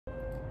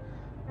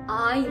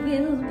I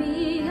will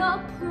be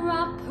a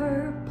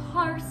proper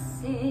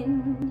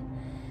parson.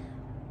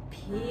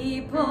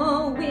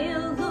 People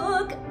will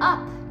look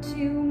up to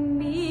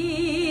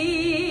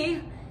me.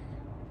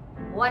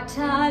 What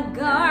a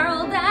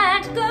girl,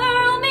 that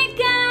girl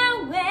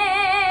McGowan,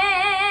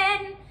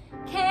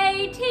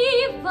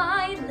 Katie,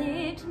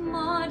 Violet,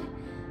 Maud,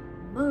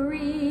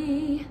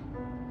 Marie.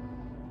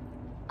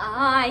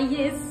 I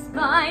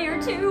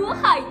aspire to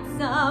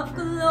heights of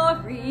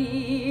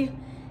glory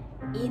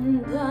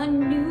in the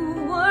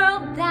new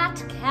world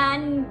that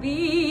can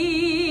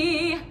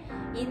be.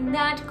 In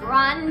that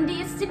grand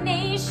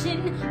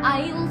destination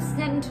I'll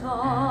send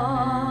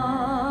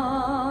all.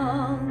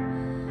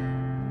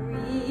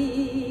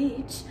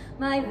 Reach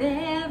my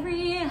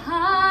very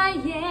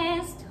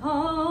highest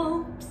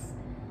hopes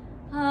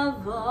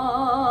of all.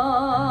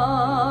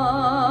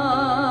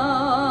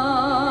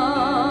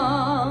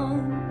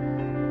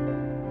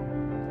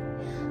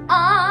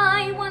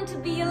 I want to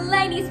be a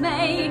lady's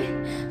maid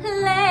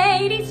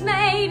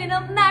in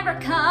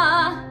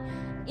America.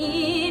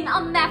 In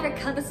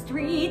America, the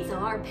streets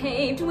are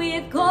paved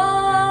with gold.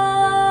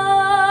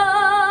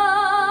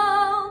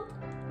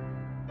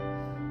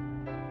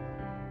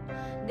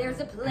 There's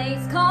a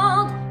place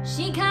called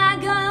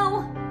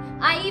Chicago.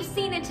 I've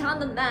seen it on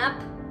the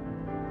map.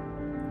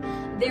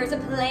 There's a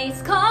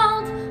place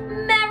called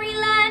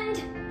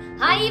Maryland.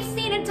 I've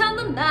seen it on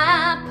the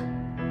map.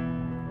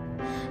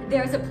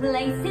 There's a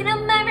place in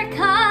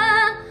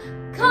America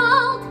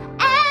called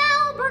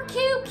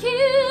Albuquerque,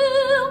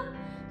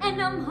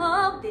 and I'm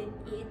hoping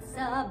it's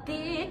a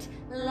bit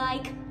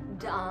like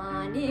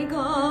Donegal.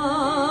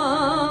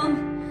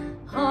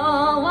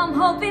 Oh, I'm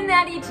hoping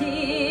that it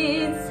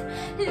is.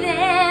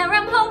 There,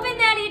 I'm hoping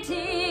that it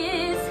is.